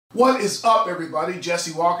What is up, everybody?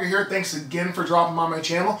 Jesse Walker here. Thanks again for dropping by my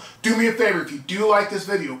channel. Do me a favor, if you do like this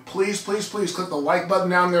video, please click the like button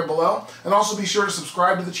down there below, and also be sure to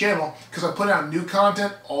subscribe to the channel because I put out new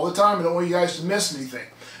content all the time. I don't want you guys to miss anything.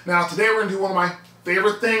 Now today we're going to do one of my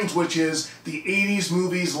favorite things, which is the 80s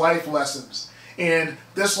movies life lessons. And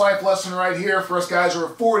this life lesson right here for us guys who are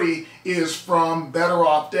 40 is from Better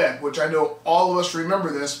Off Dead, which I know all of us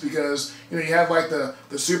remember this because, you know, you have like the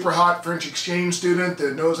super hot French exchange student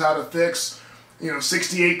that knows how to fix,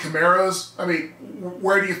 68 Camaros. I mean,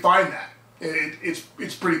 where do you find that?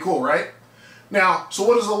 It's pretty cool, right? Now, so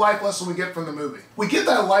what is the life lesson we get from the movie? We get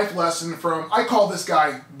that life lesson from, I call this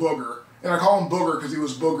guy Booger, and I call him Booger because he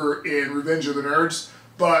was Booger in Revenge of the Nerds.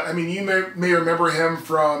 But, I mean, you may remember him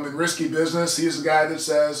from In Risky Business. He's the guy that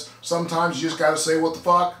says, sometimes you just gotta say what the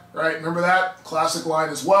fuck, right? Remember that? Classic line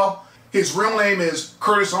as well. His real name is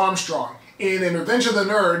Curtis Armstrong. In Revenge of the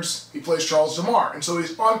Nerds, he plays Charles DeMar. And so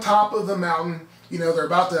he's on top of the mountain. You know, they're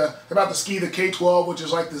about to ski the K-12, which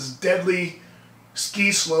is like this deadly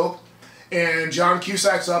ski slope. And John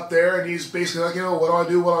Cusack's up there, and he's basically like, what do I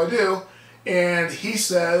do, what do I do? And he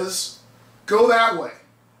says, go that way.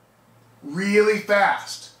 Really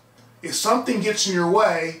fast. If something gets in your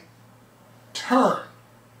way, turn.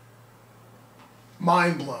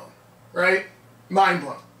 Mind blown, right? Mind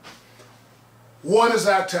blown. What does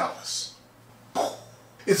that tell us?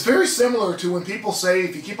 It's very similar to when people say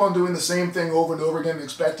if you keep on doing the same thing over and over again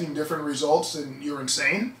expecting different results, then you're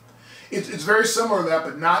insane. It's very similar to that,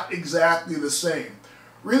 but not exactly the same.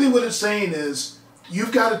 Really what it's saying is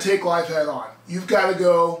you've got to take life head on. You've got to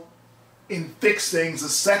go and fix things the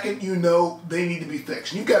second you know they need to be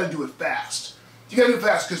fixed. And you've got to do it fast. You got to do it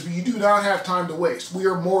fast because you do not have time to waste. We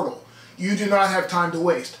are mortal. You do not have time to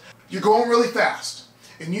waste. You're going really fast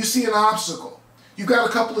and you see an obstacle. You've got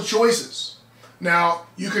a couple of choices. Now,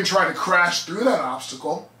 you can try to crash through that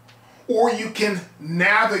obstacle or you can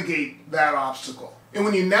navigate that obstacle. And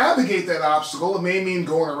when you navigate that obstacle, it may mean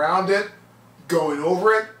going around it, going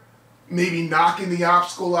over it, maybe knocking the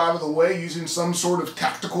obstacle out of the way using some sort of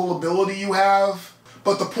tactical ability you have.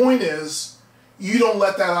 But the point is, you don't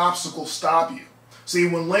let that obstacle stop you. See,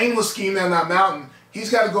 when Lane was skiing down that mountain,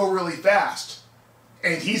 he's got to go really fast.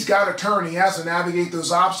 And he's got to turn, he has to navigate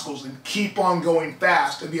those obstacles and keep on going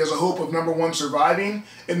fast if he has a hope of number one, surviving,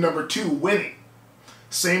 and number two, winning.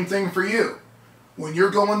 Same thing for you. When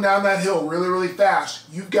you're going down that hill really, really fast,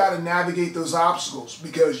 you've got to navigate those obstacles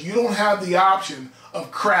because you don't have the option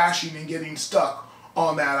of crashing and getting stuck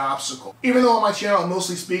on that obstacle. Even though on my channel I'm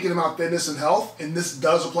mostly speaking about fitness and health, and this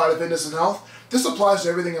does apply to fitness and health, this applies to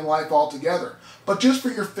everything in life altogether. But just for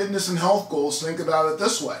your fitness and health goals, think about it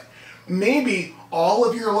this way. Maybe all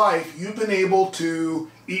of your life you've been able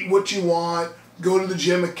to eat what you want, go to the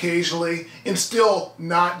gym occasionally, and still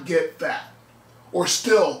not get fat, or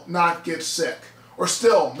still not get sick, or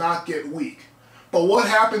still not get weak. But what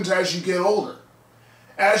happens as you get older?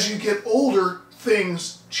 As you get older,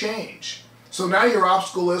 things change. So now your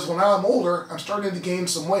obstacle is, well, now I'm older, I'm starting to gain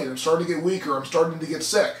some weight, I'm starting to get weaker, I'm starting to get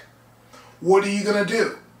sick. What are you going to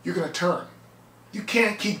do? You're going to turn. You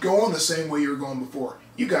can't keep going the same way you were going before.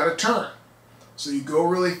 You got to turn. So you go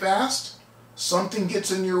really fast, something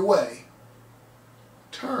gets in your way,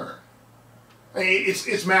 turn. I mean,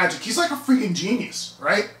 it's magic. He's like a freaking genius,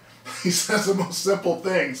 right? He says the most simple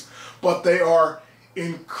things, but they are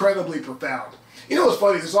incredibly profound. You know what's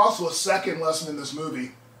funny? There's also a second lesson in this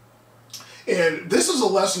movie, and this is a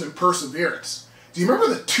lesson in perseverance. Do you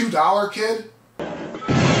remember the $2 kid?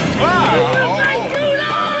 Wow.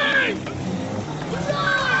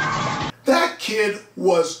 That kid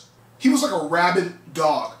was like a rabid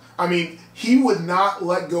dog. I mean, he would not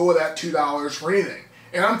let go of that $2 for anything.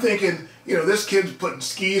 And I'm thinking, this kid's putting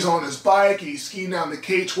skis on his bike, he's skiing down the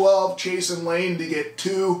K-12, chasing Lane to get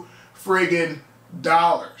 $2 friggin'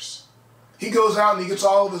 dollars. He goes out and he gets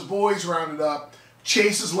all of his boys rounded up,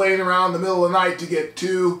 chases Lane around in the middle of the night to get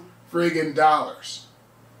 $2 friggin' dollars.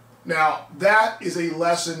 Now, that is a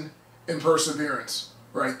lesson in perseverance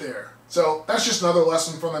right there. So that's just another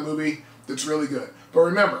lesson from that movie that's really good. But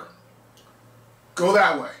remember, go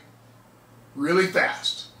that way, really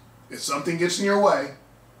fast. If something gets in your way,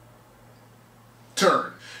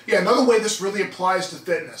 turn. Yeah, another way this really applies to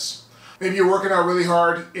fitness. Maybe you're working out really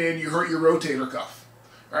hard and you hurt your rotator cuff.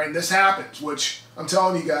 All right, and this happens, which I'm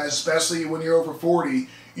telling you guys, especially when you're over 40,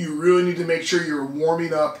 you really need to make sure you're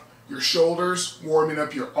warming up your shoulders, warming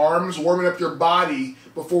up your arms, warming up your body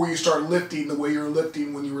before you start lifting the way you're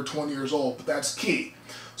lifting when you were 20 years old. But that's key.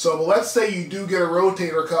 So but let's say you do get a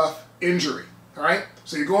rotator cuff injury. All right,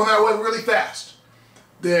 so you're going that way really fast.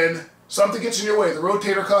 Then something gets in your way, the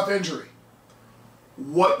rotator cuff injury.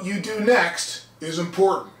 What you do next is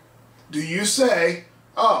important. Do you say,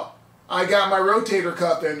 oh, I got my rotator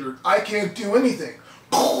cuff injured, I can't do anything?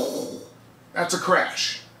 That's a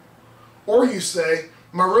crash. Or you say,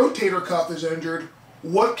 my rotator cuff is injured,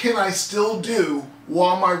 what can I still do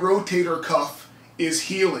while my rotator cuff is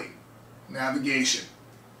healing? Navigation.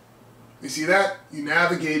 You see that? You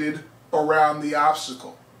navigated around the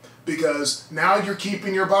obstacle. Because now you're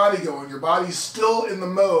keeping your body going. Your body's still in the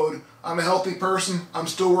mode, I'm a healthy person, I'm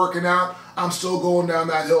still working out, I'm still going down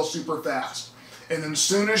that hill super fast. And then as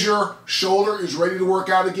soon as your shoulder is ready to work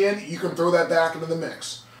out again, you can throw that back into the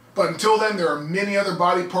mix. But until then, there are many other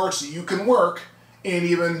body parts that you can work, and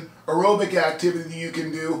even aerobic activity that you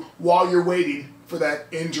can do while you're waiting for that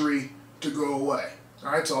injury to go away.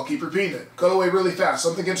 Alright, so I'll keep repeating it. Go away really fast.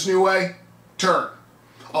 Something gets in your way, turn.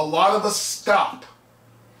 A lot of us stop.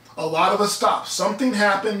 A lot of us stop. Something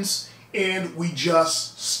happens and we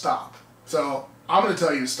just stop. So I'm going to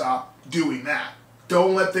tell you to stop doing that.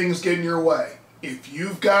 Don't let things get in your way. If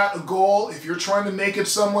you've got a goal, if you're trying to make it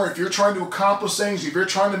somewhere, if you're trying to accomplish things, if you're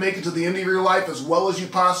trying to make it to the end of your life as well as you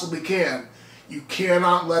possibly can, you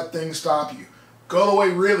cannot let things stop you. Go away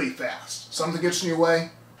really fast. Something gets in your way.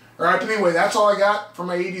 Alright, but anyway, that's all I got for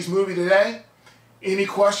my 80s movie today. Any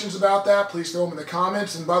questions about that, please throw them in the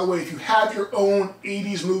comments. And by the way, if you have your own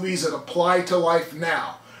 80s movies that apply to life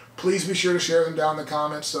now, please be sure to share them down in the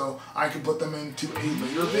comments so I can put them into a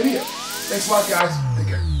later video. Thanks a lot, guys. Take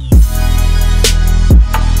care.